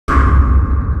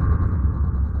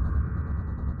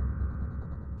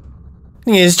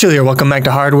Hey, it's Jill here. Welcome back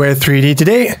to Hardware 3D.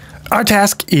 Today, our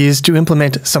task is to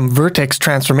implement some vertex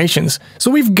transformations. So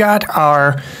we've got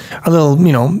our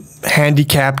little,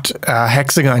 handicapped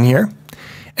hexagon here,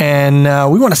 and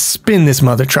we want to spin this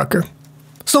mother trucker.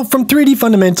 So from 3D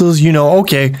fundamentals,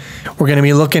 okay, we're going to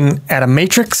be looking at a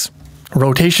matrix, a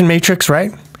rotation matrix,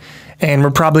 right? And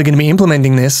we're probably going to be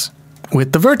implementing this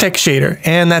with the Vertex Shader,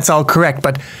 and that's all correct,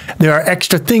 but there are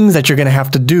extra things that you're going to have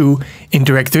to do in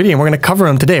Direct 3D, and we're going to cover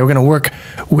them today. We're going to work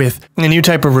with a new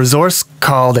type of resource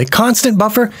called a constant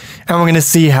buffer, and we're going to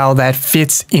see how that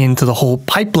fits into the whole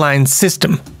pipeline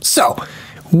system. So,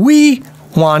 we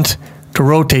want to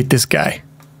rotate this guy.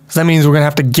 So that means we're going to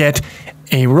have to get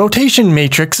a rotation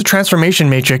matrix, a transformation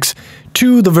matrix,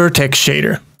 to the Vertex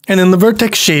Shader. And then the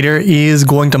Vertex Shader is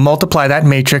going to multiply that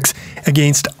matrix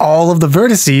against all of the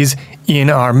vertices in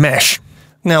our mesh.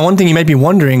 Now, one thing you might be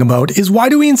wondering about is why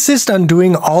do we insist on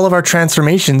doing all of our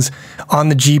transformations on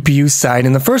the GPU side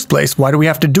in the first place? Why do we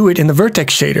have to do it in the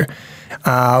Vertex Shader?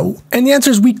 And the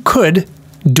answer is we could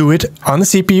do it on the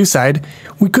CPU side.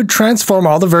 We could transform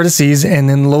all the vertices and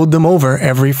then load them over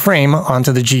every frame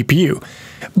onto the GPU.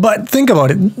 But think about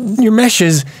it. Your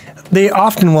meshes, they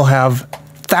often will have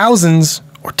thousands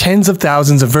or tens of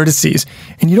thousands of vertices,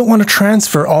 and you don't want to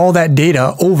transfer all that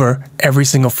data over every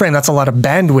single frame. That's a lot of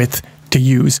bandwidth to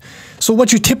use. So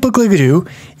what you typically do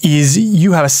is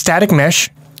you have a static mesh.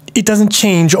 It doesn't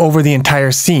change over the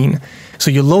entire scene.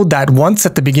 So you load that once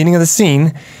at the beginning of the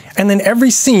scene, and then every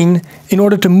scene, in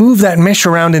order to move that mesh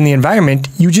around in the environment,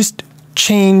 you just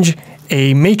change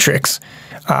a matrix.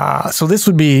 So this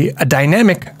would be a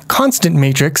dynamic constant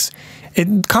matrix.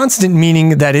 Constant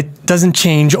meaning that it doesn't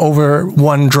change over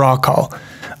one draw call.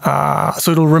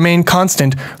 So it'll remain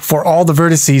constant for all the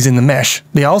vertices in the mesh.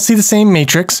 They all see the same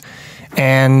matrix,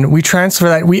 and we transfer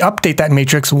that, we update that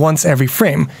matrix once every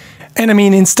frame. And I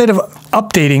mean, instead of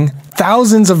updating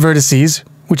thousands of vertices,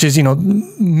 which is,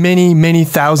 many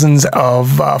thousands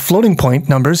of floating point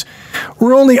numbers,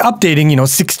 we're only updating,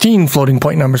 16 floating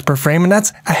point numbers per frame, and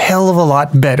that's a hell of a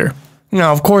lot better.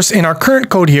 Now, of course, in our current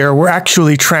code here, we're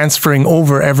actually transferring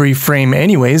over every frame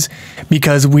anyways,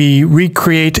 because we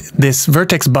recreate this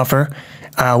vertex buffer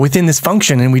within this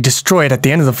function and we destroy it at the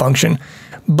end of the function.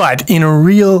 But in a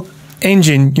real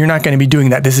engine, you're not going to be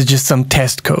doing that. This is just some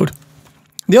test code.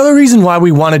 The other reason why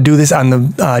we want to do this on the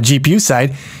GPU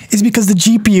side is because the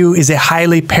GPU is a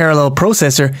highly parallel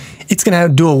processor. It's going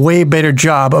to do a way better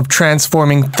job of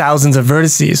transforming thousands of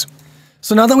vertices.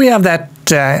 So now that we have that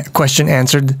question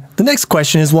answered, the next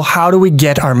question is, well, how do we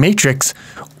get our matrix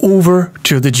over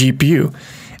to the GPU?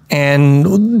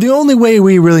 And the only way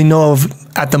we really know of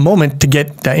at the moment to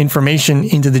get the information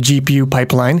into the GPU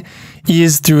pipeline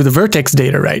is through the vertex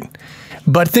data, right?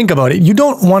 But think about it. You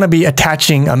don't want to be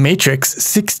attaching a matrix,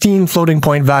 16 floating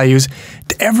point values,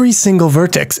 to every single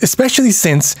vertex, especially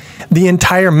since the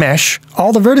entire mesh,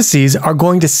 all the vertices are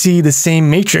going to see the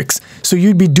same matrix. So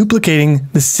you'd be duplicating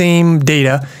the same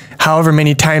data however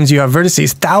many times you have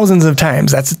vertices, thousands of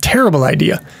times. That's a terrible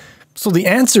idea. So the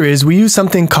answer is we use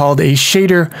something called a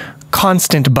shader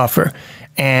constant buffer.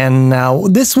 And now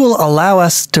this will allow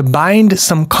us to bind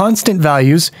some constant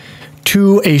values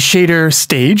to a shader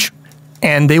stage,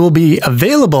 and they will be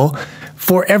available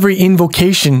for every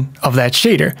invocation of that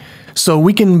shader. So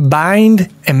we can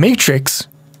bind a matrix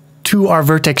to our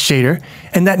vertex shader,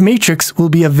 and that matrix will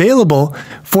be available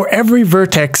for every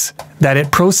vertex that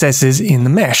it processes in the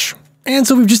mesh. And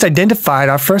so we've just identified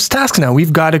our first task now.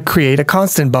 We've got to create a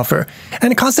constant buffer.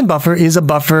 And a constant buffer is a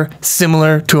buffer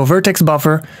similar to a vertex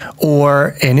buffer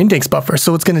or an index buffer.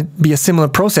 So it's going to be a similar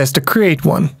process to create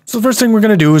one. So the first thing we're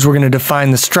going to do is we're going to define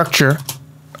the structure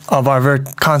of our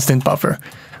constant buffer.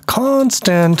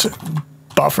 Constant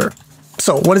buffer.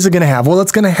 So what is it going to have? Well,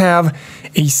 it's going to have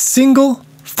a single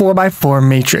 4x4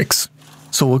 matrix.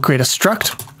 So we'll create a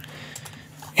struct,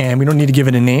 and we don't need to give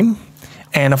it a name.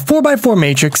 And a 4x4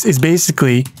 matrix is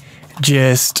basically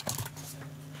just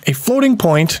a floating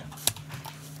point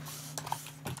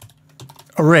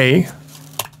array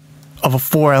of a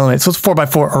 4 element. So it's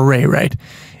 4x4 array, right?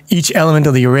 Each element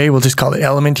of the array, we'll just call it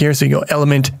element here. So you go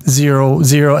element 0,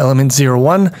 0, element 0,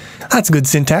 1. That's good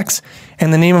syntax.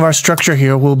 And the name of our structure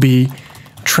here will be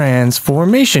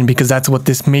transformation, because that's what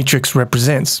this matrix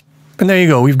represents. And there you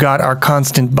go. We've got our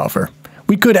constant buffer.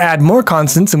 We could add more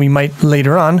constants, and we might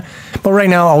later on, but right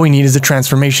now all we need is a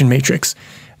transformation matrix.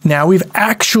 Now we've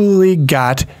actually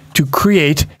got to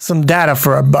create some data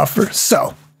for our buffer.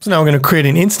 So now we're going to create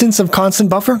an instance of constant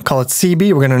buffer, call it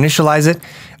CB. We're going to initialize it.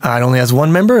 It only has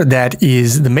one member, that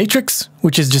is the matrix,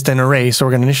 which is just an array. So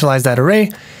we're going to initialize that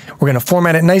array. We're going to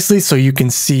format it nicely so you can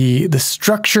see the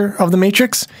structure of the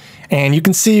matrix. And you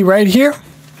can see right here,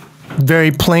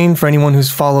 Very plain for anyone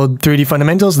who's followed 3D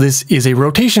fundamentals. This is a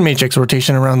rotation matrix,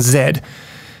 rotation around Z.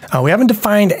 We haven't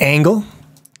defined angle,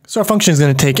 so our function is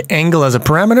going to take angle as a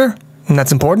parameter, and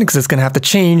that's important because it's going to have to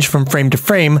change from frame to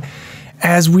frame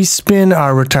as we spin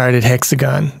our retarded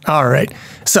hexagon. All right,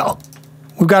 so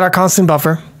we've got our constant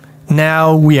buffer.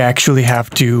 Now we actually have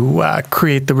to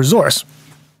create the resource.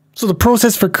 So the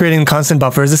process for creating a constant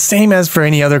buffer is the same as for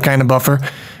any other kind of buffer.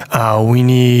 We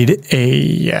need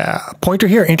a pointer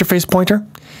here, interface pointer,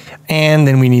 and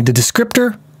then we need the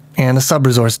descriptor and the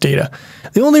sub-resource data.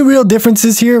 The only real difference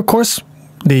is here, of course,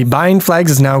 the bind flags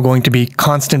is now going to be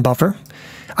constant buffer.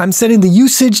 I'm setting the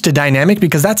usage to dynamic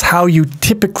because that's how you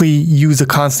typically use a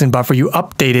constant buffer. You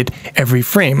update it every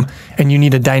frame, and you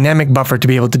need a dynamic buffer to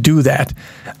be able to do that.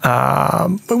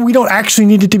 But we don't actually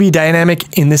need it to be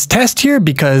dynamic in this test here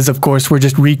because, of course, we're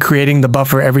just recreating the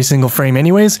buffer every single frame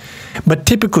anyways. But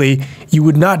typically, you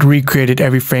would not recreate it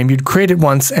every frame. You'd create it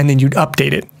once, and then you'd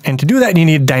update it. And to do that, you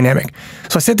need dynamic.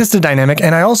 So I set this to dynamic,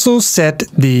 and I also set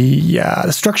the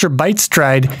structure byte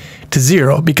stride to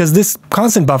 0 because this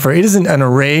constant buffer, it isn't an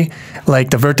array like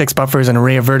the vertex buffer is an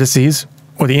array of vertices,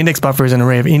 or the index buffer is an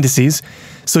array of indices.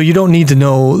 So you don't need to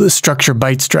know the structure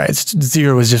byte strides.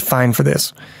 0 is just fine for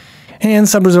this. And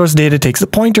sub-resource data takes the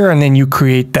pointer, and then you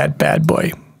create that bad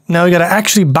boy. Now we got to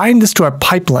actually bind this to our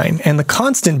pipeline, and the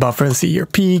constant buffer, let's see here,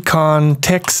 p con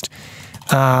text,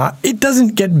 it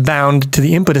doesn't get bound to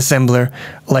the input assembler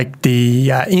like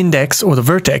the index or the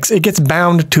vertex. It gets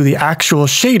bound to the actual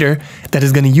shader that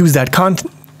is going to use that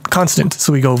constant.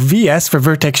 So we go vs for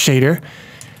Vertex Shader,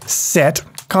 set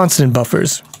constant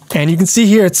buffers. And you can see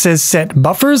here it says set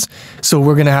buffers. So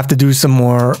we're going to have to do some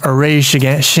more array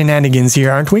shenanigans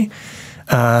here, aren't we?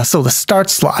 So the start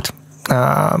slot. There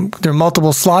are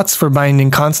multiple slots for binding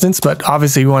constants, but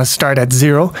obviously we want to start at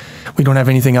 0. We don't have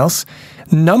anything else.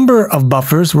 Number of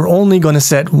buffers, we're only going to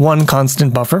set one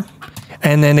constant buffer.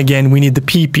 And then again, we need the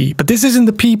PP. But this isn't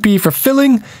the PP for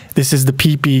filling. This is the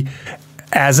PP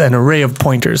as an array of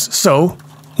pointers. So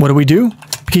what do?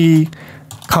 P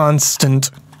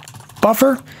constant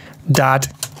buffer dot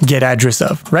get address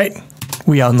of, right?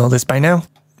 We all know this by now.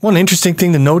 One interesting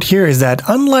thing to note here is that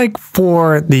unlike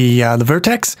for the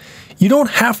vertex, you don't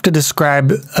have to describe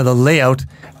the layout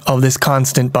of this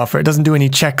constant buffer. It doesn't do any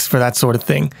checks for that sort of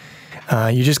thing.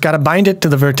 You just got to bind it to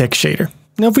the Vertex Shader.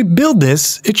 Now, if we build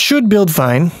this, it should build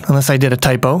fine, unless I did a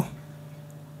typo.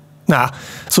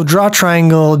 So draw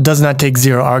triangle does not take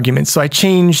 0 arguments. So I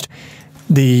changed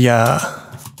the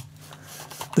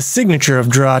signature of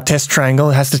draw test triangle.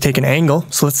 It has to take an angle.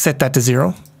 So let's set that to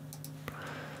 0.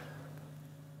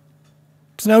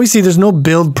 So now we see there's no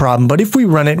build problem, but if we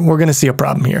run it, we're going to see a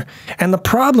problem here. And the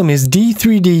problem is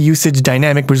D3D usage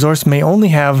dynamic resource may only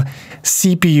have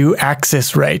CPU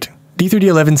access right.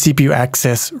 D3D11 CPU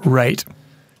access right.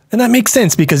 And that makes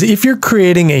sense because if you're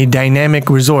creating a dynamic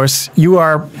resource, you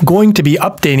are going to be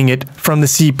updating it from the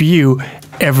CPU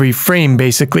every frame,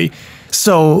 basically.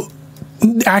 So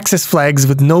access flags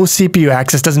with no CPU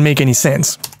access doesn't make any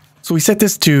sense. So we set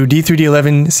this to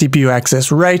D3D11 CPU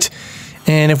access right.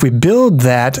 And if we build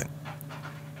that,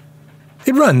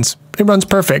 it runs. It runs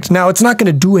perfect. Now, it's not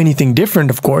going to do anything different,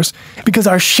 of course, because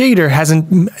our shader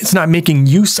it's not making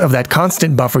use of that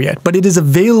constant buffer yet, but it is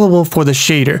available for the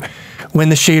shader when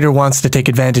the shader wants to take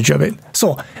advantage of it.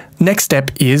 So next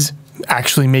step is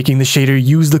actually making the shader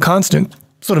use the constant.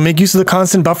 So to make use of the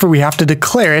constant buffer, we have to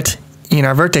declare it in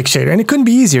our Vertex Shader. And it couldn't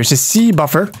be easier. It's just C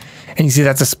buffer. And you see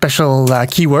that's a special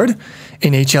keyword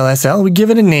in HLSL. We give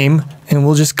it a name and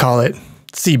we'll just call it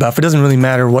C buffer. It doesn't really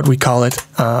matter what we call it.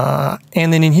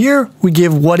 And then in here, we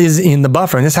give what is in the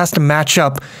buffer. And this has to match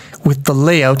up with the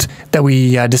layout that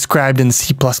we described in the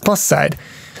C++ side.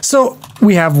 So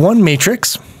we have one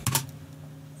matrix,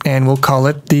 and we'll call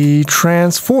it the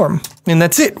transform. And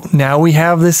that's it. Now we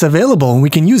have this available and we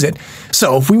can use it.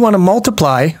 So if we want to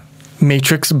multiply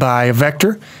matrix by a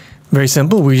vector, very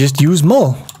simple, we just use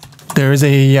mul. There is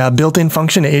a built-in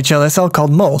function at HLSL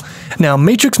called mul. Now,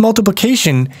 matrix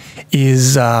multiplication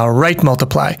is right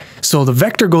multiply. So the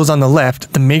vector goes on the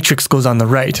left, the matrix goes on the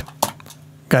right.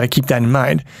 Got to keep that in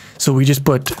mind. So we just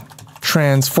put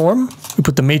transform. We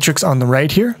put the matrix on the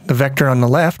right here, the vector on the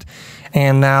left.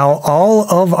 And now all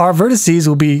of our vertices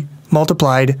will be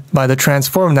multiplied by the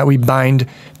transform that we bind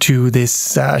to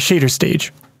this shader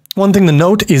stage. One thing to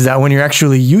note is that when you're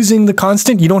actually using the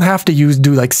constant, you don't have to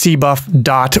do like cbuff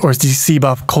dot or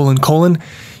cbuff colon.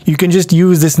 You can just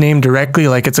use this name directly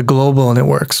like it's a global and it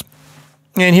works.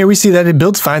 And here we see that it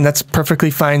builds fine. That's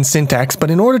perfectly fine syntax.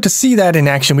 But in order to see that in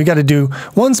action, we got to do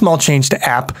one small change to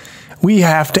app. We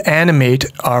have to animate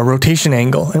our rotation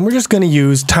angle. And we're just going to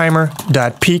use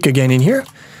timer.peak again in here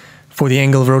for the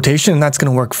angle of rotation, and that's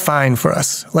going to work fine for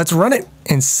us. Let's run it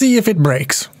and see if it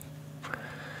breaks.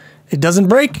 It doesn't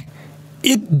break.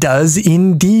 It does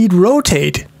indeed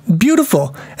rotate.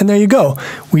 Beautiful. And there you go.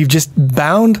 We've just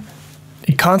bound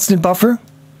a constant buffer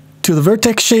to the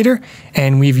vertex shader,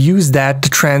 and we've used that to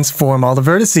transform all the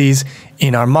vertices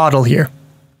in our model here.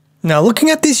 Now, looking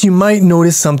at this, you might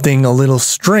notice something a little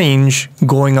strange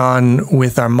going on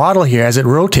with our model here as it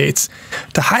rotates.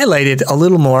 To highlight it a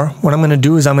little more, what I'm going to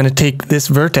do is I'm going to take this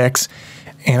vertex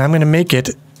and I'm going to make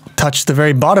it touch the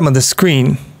very bottom of the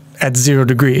screen at 0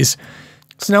 degrees.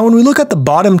 So now when we look at the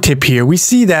bottom tip here, we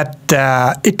see that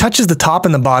it touches the top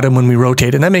and the bottom when we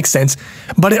rotate, and that makes sense.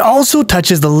 But it also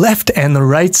touches the left and the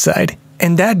right side,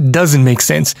 and that doesn't make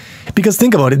sense. Because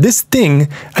think about it, this thing,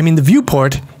 I mean the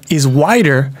viewport, is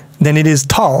wider than it is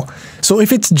tall. So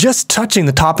if it's just touching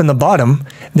the top and the bottom,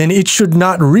 then it should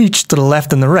not reach to the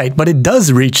left and the right, but it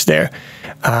does reach there.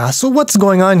 So what's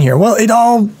going on here? Well, it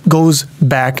all goes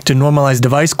back to normalized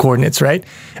device coordinates, right?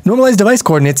 Normalized device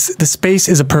coordinates, the space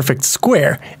is a perfect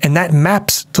square, and that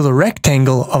maps to the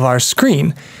rectangle of our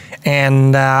screen.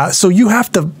 And so you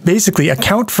have to basically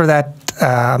account for that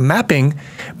mapping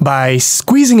by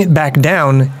squeezing it back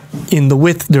down in the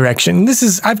width direction.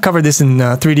 I've covered this in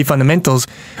 3D fundamentals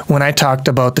when I talked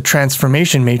about the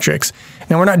transformation matrix.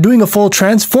 Now we're not doing a full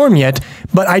transform yet,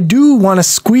 but I do want to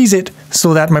squeeze it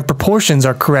so that my proportions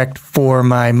are correct for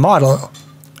my model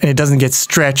and it doesn't get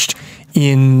stretched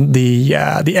in the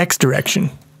X direction.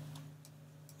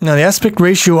 Now the aspect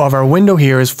ratio of our window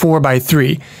here is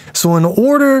 4:3. So in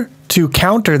order to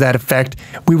counter that effect,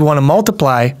 we want to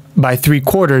multiply by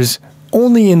 3/4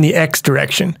 only in the X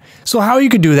direction. So how you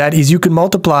could do that is you could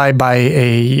multiply by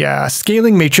a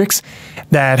scaling matrix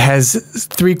that has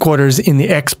 3/4 in the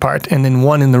X part and then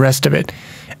 1 in the rest of it.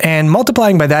 And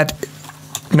multiplying by that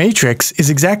matrix is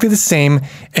exactly the same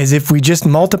as if we just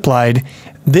multiplied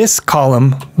this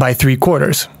column by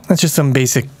 3/4. That's just some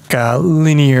basic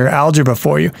linear algebra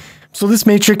for you. So this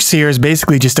matrix here is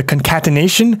basically just a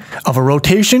concatenation of a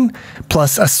rotation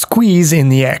plus a squeeze in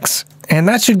the X. And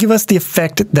that should give us the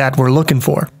effect that we're looking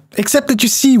for. Except that you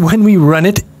see when we run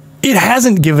it, it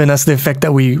hasn't given us the effect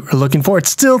that we are looking for.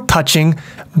 It's still touching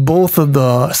both of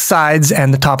the sides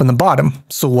and the top and the bottom.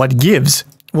 So what gives?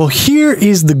 Well, here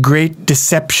is the great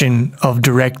deception of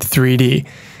Direct 3D.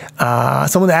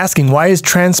 Someone's asking, why is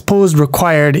transpose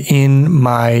required in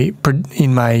my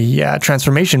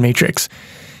transformation matrix?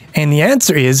 And the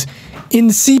answer is, in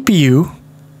the CPU,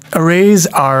 arrays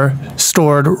are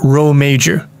stored row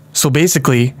major. So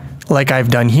basically, like I've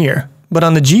done here. But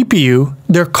on the GPU,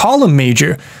 they're column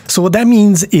major. So what that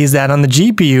means is that on the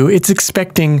GPU, it's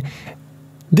expecting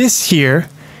this here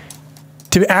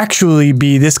to actually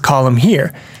be this column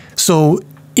here. So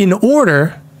in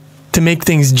order to make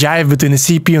things jive between the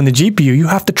CPU and the GPU, you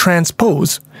have to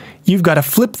transpose. You've got to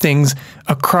flip things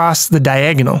across the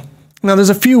diagonal. Now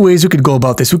there's a few ways we could go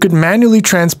about this. We could manually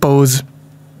transpose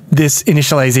this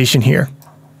initialization here.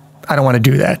 I don't want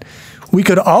to do that. We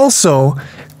could also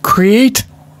create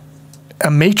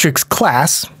a matrix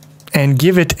class and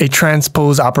give it a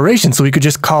transpose operation. So we could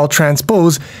just call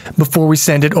transpose before we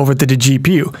send it over to the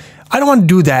GPU. I don't want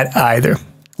to do that either.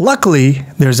 Luckily,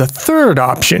 there's a third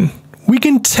option. We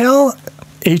can tell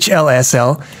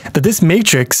HLSL that this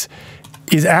matrix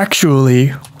is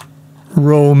actually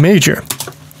row major.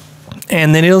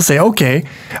 And then it'll say, okay,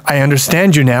 I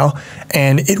understand you now.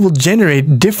 And it will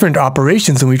generate different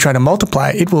operations when we try to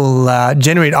multiply. It will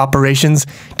generate operations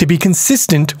to be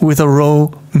consistent with a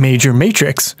row major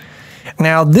matrix.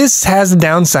 Now, this has the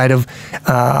downside of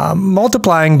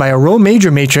multiplying by a row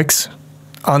major matrix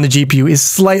on the GPU is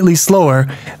slightly slower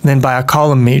than by a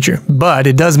column major, but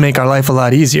it does make our life a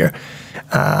lot easier.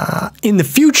 In the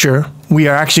future, we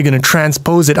are actually going to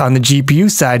transpose it on the GPU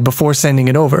side before sending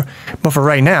it over. But for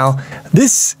right now,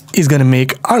 this is going to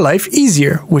make our life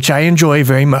easier, which I enjoy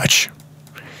very much.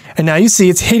 And now you see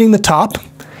it's hitting the top,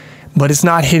 but it's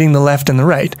not hitting the left and the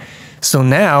right. So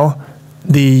now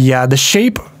the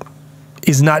shape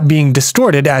is not being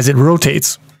distorted as it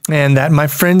rotates. And that, my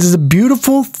friends, is a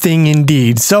beautiful thing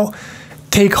indeed. So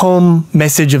take-home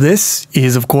message of this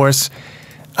is, of course,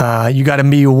 you got to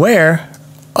be aware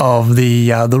of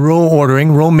the row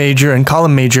ordering, row major and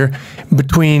column major,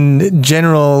 between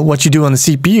general what you do on the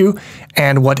CPU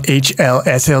and what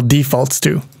HLSL defaults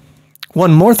to.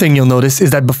 One more thing you'll notice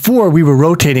is that before we were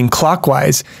rotating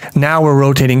clockwise, now we're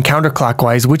rotating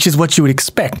counterclockwise, which is what you would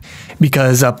expect,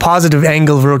 because a positive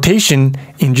angle of rotation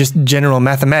in just general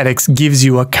mathematics gives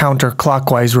you a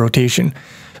counterclockwise rotation.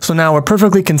 So now we're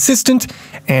perfectly consistent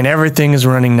and everything is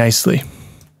running nicely.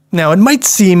 Now, it might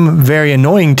seem very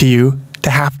annoying to you to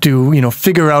have to,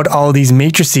 figure out all these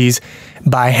matrices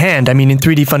by hand. I mean, in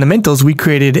 3D fundamentals, we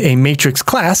created a matrix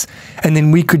class, and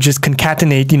then we could just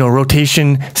concatenate,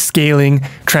 rotation, scaling,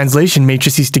 translation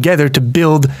matrices together to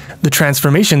build the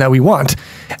transformation that we want.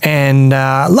 And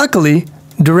luckily,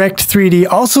 Direct3D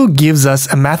also gives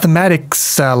us a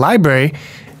mathematics library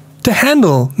to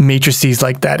handle matrices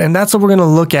like that. And that's what we're going to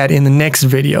look at in the next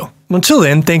video. Until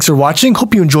then, thanks for watching.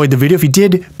 Hope you enjoyed the video. If you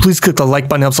did, please click the like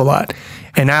button, helps a lot.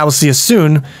 And I will see you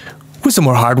soon with some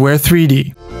more Hardware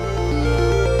 3D.